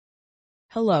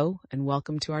Hello and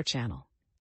welcome to our channel.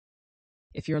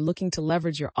 If you're looking to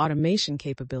leverage your automation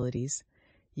capabilities,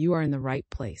 you are in the right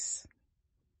place.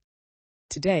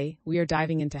 Today, we are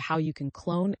diving into how you can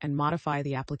clone and modify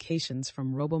the applications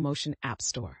from Robomotion App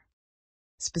Store.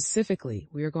 Specifically,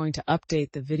 we are going to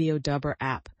update the Video Dubber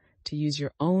app to use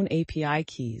your own API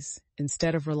keys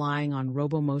instead of relying on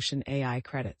Robomotion AI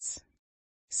credits.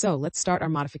 So let's start our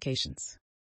modifications.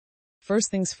 First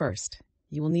things first,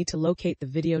 you will need to locate the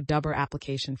Video Dubber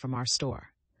application from our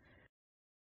store.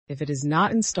 If it is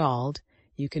not installed,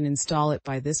 you can install it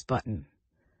by this button.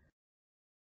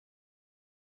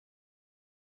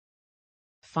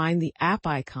 Find the app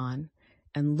icon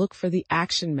and look for the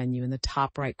action menu in the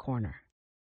top right corner.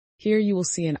 Here you will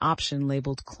see an option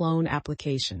labeled Clone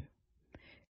Application.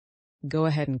 Go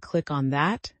ahead and click on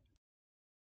that.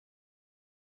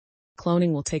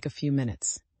 Cloning will take a few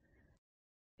minutes.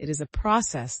 It is a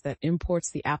process that imports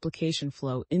the application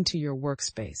flow into your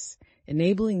workspace,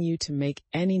 enabling you to make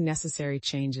any necessary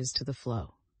changes to the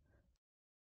flow.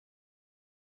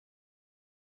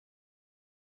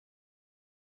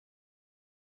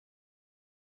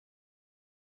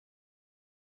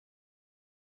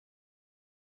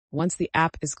 Once the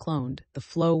app is cloned, the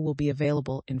flow will be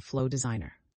available in Flow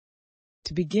Designer.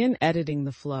 To begin editing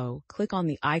the flow, click on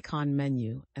the icon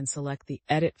menu and select the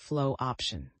Edit Flow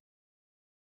option.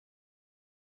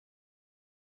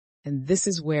 And this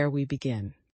is where we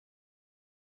begin.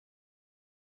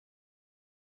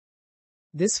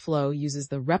 This flow uses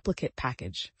the Replicate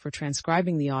package for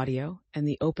transcribing the audio and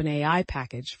the OpenAI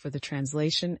package for the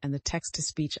translation and the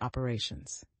text-to-speech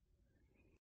operations.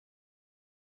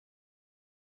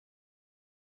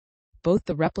 Both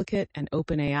the Replicate and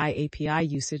OpenAI API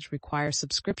usage require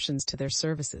subscriptions to their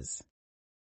services.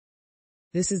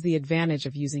 This is the advantage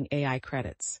of using AI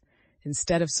credits.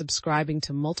 Instead of subscribing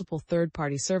to multiple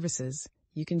third-party services,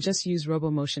 you can just use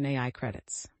Robomotion AI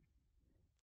credits.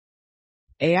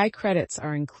 AI credits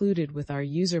are included with our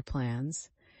user plans,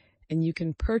 and you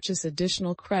can purchase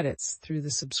additional credits through the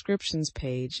subscriptions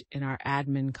page in our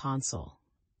admin console.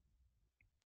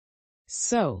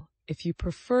 So, if you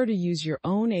prefer to use your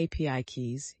own API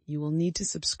keys, you will need to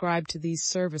subscribe to these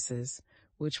services,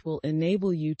 which will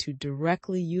enable you to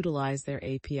directly utilize their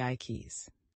API keys.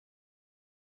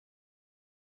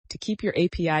 To keep your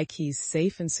API keys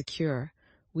safe and secure,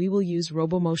 we will use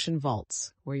Robomotion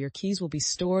Vaults, where your keys will be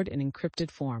stored in encrypted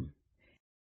form.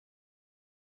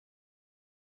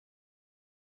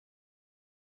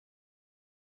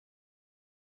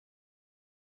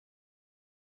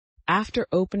 After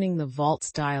opening the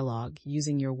Vaults dialog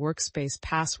using your workspace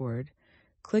password,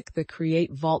 click the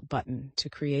Create Vault button to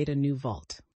create a new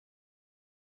vault.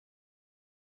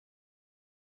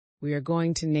 We are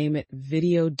going to name it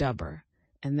Video Dubber,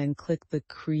 and then click the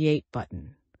Create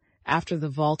button. After the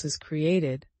vault is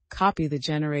created, copy the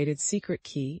generated secret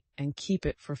key and keep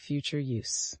it for future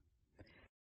use.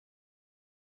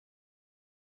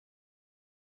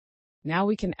 Now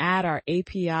we can add our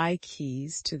API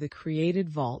keys to the created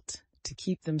vault to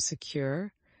keep them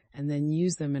secure and then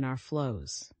use them in our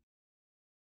flows.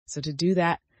 So to do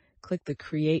that, click the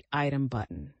Create Item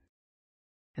button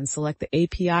and select the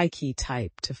API key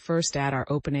type to first add our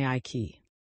OpenAI key.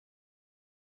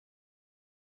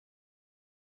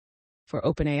 For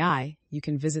OpenAI, you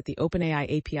can visit the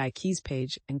OpenAI API Keys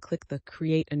page and click the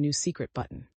Create a New Secret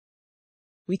button.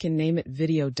 We can name it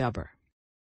Video Dubber.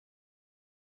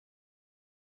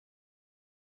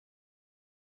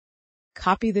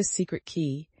 Copy this secret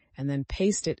key and then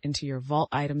paste it into your Vault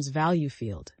Items value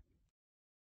field.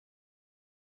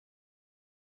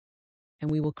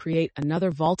 And we will create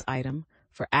another Vault item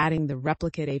for adding the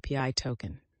Replicate API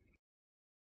token.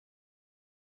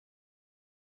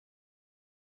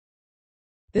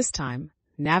 This time,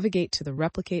 navigate to the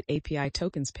Replicate API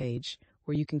Tokens page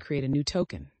where you can create a new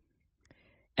token.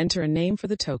 Enter a name for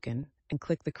the token and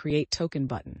click the Create Token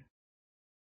button.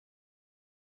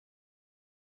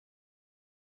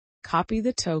 Copy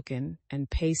the token and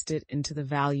paste it into the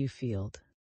value field.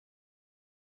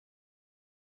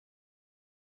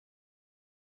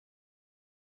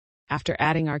 After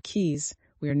adding our keys,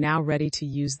 we are now ready to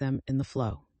use them in the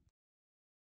flow.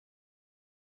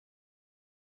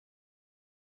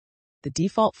 The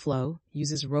default flow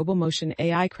uses Robomotion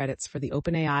AI credits for the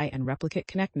OpenAI and Replicate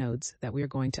Connect nodes that we are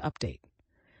going to update.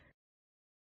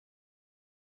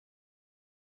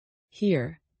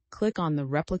 Here, click on the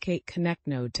Replicate Connect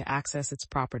node to access its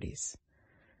properties.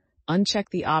 Uncheck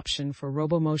the option for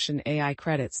Robomotion AI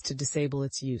credits to disable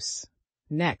its use.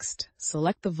 Next,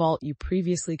 select the vault you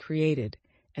previously created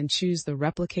and choose the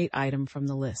Replicate item from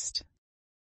the list.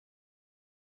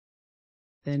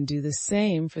 Then do the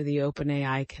same for the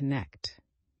OpenAI Connect.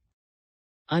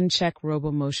 uncheck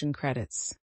Robomotion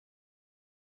credits.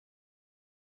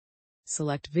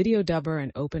 Select Video Dubber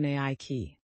and OpenAI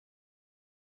key.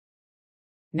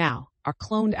 Now, our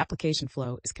cloned application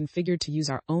flow is configured to use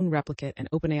our own Replicate and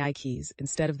OpenAI keys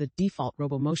instead of the default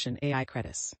Robomotion AI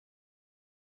credits.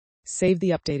 Save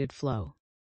the updated flow.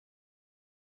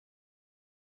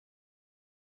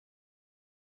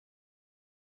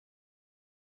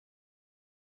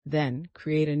 Then,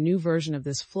 create a new version of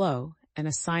this flow and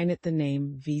assign it the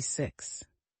name V6.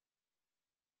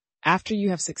 After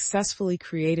you have successfully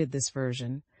created this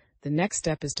version, the next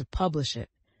step is to publish it,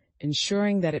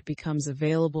 ensuring that it becomes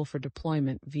available for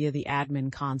deployment via the admin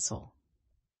console.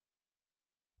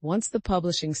 Once the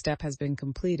publishing step has been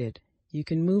completed, you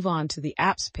can move on to the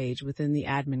apps page within the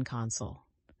admin console.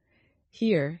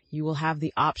 Here, you will have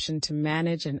the option to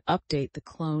manage and update the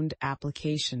cloned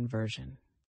application version.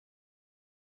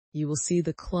 You will see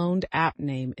the cloned app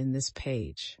name in this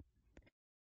page.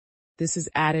 This is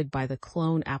added by the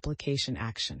clone application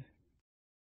action.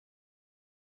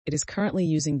 It is currently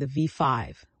using the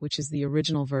V5, which is the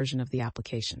original version of the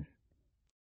application.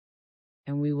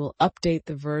 And we will update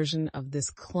the version of this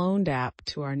cloned app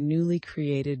to our newly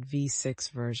created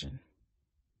V6 version.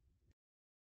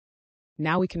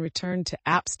 Now we can return to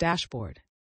Apps Dashboard.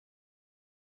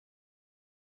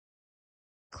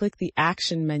 Click the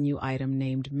Action menu item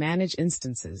named Manage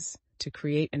Instances to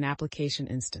create an application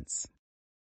instance.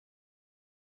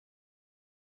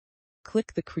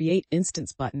 Click the Create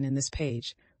Instance button in this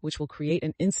page, which will create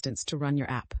an instance to run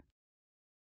your app.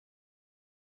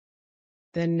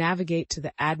 Then navigate to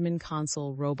the Admin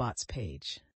Console Robots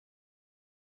page.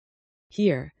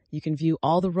 Here, you can view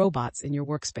all the robots in your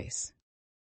workspace.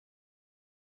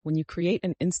 When you create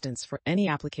an instance for any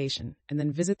application and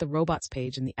then visit the Robots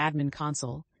page in the Admin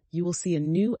Console, you will see a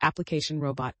new application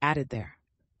robot added there.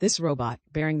 This robot,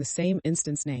 bearing the same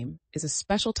instance name, is a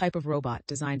special type of robot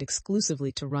designed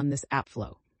exclusively to run this app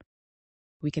flow.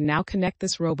 We can now connect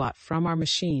this robot from our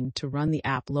machine to run the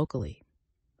app locally.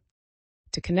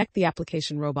 To connect the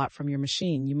application robot from your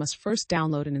machine, you must first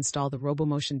download and install the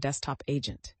Robomotion desktop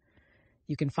agent.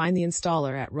 You can find the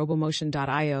installer at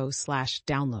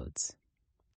robomotion.io/downloads.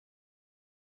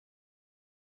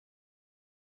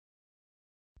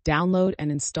 Download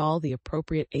and install the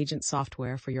appropriate agent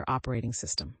software for your operating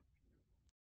system.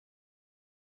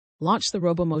 Launch the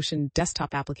Robomotion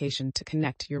desktop application to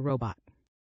connect your robot.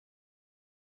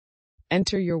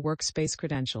 Enter your workspace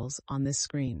credentials on this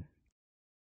screen.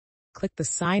 Click the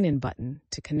Sign In button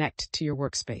to connect to your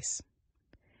workspace.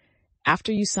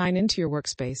 After you sign into your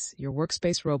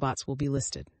workspace robots will be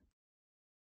listed.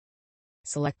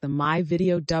 Select the My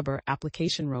Video Dubber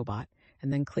application robot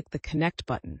and then click the Connect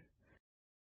button.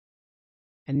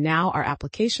 And now our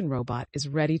application robot is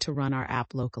ready to run our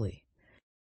app locally.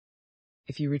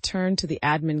 If you return to the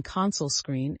admin console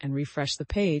screen and refresh the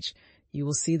page, you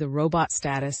will see the robot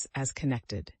status as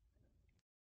connected.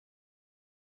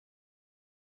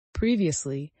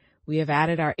 Previously, we have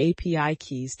added our API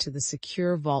keys to the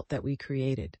secure vault that we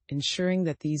created, ensuring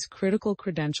that these critical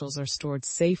credentials are stored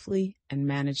safely and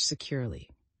managed securely.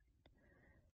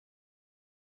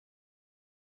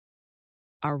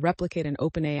 Our Replicate and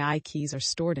OpenAI keys are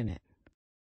stored in it.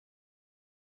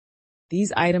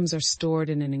 These items are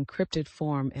stored in an encrypted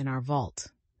form in our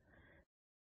vault.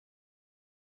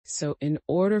 So in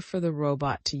order for the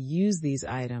robot to use these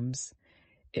items,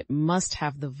 it must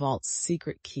have the vault's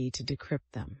secret key to decrypt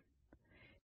them.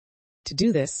 To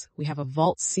do this, we have a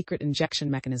vault secret injection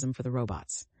mechanism for the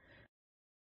robots.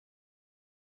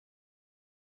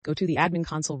 Go to the Admin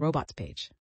Console Robots page.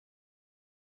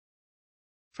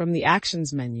 From the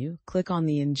Actions menu, click on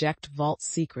the Inject Vault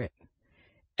Secret.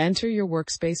 Enter your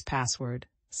workspace password,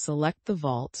 select the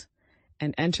vault,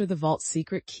 and enter the vault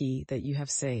secret key that you have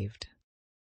saved.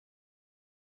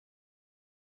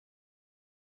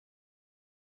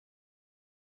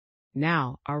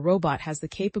 Now, our robot has the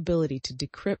capability to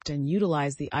decrypt and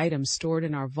utilize the items stored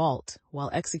in our vault while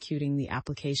executing the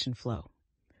application flow.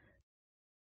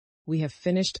 We have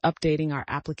finished updating our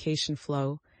application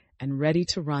flow and ready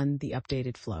to run the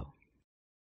updated flow.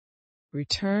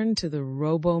 Return to the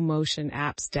Robomotion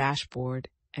Apps dashboard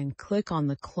and click on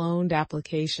the cloned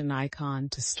application icon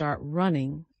to start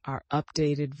running our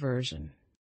updated version.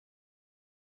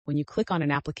 When you click on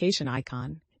an application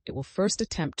icon, it will first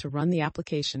attempt to run the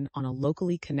application on a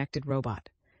locally connected robot.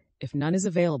 If none is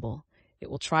available, it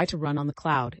will try to run on the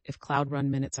cloud if Cloud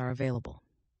Run minutes are available.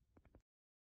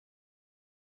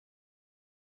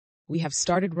 We have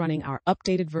started running our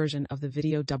updated version of the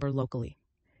Video Dubber locally.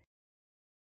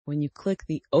 When you click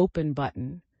the Open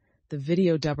button, the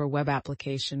Video Dubber web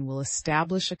application will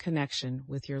establish a connection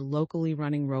with your locally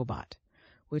running robot,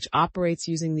 which operates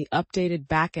using the updated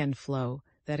backend flow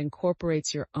that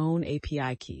incorporates your own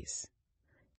API keys.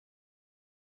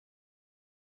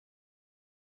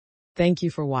 Thank you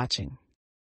for watching.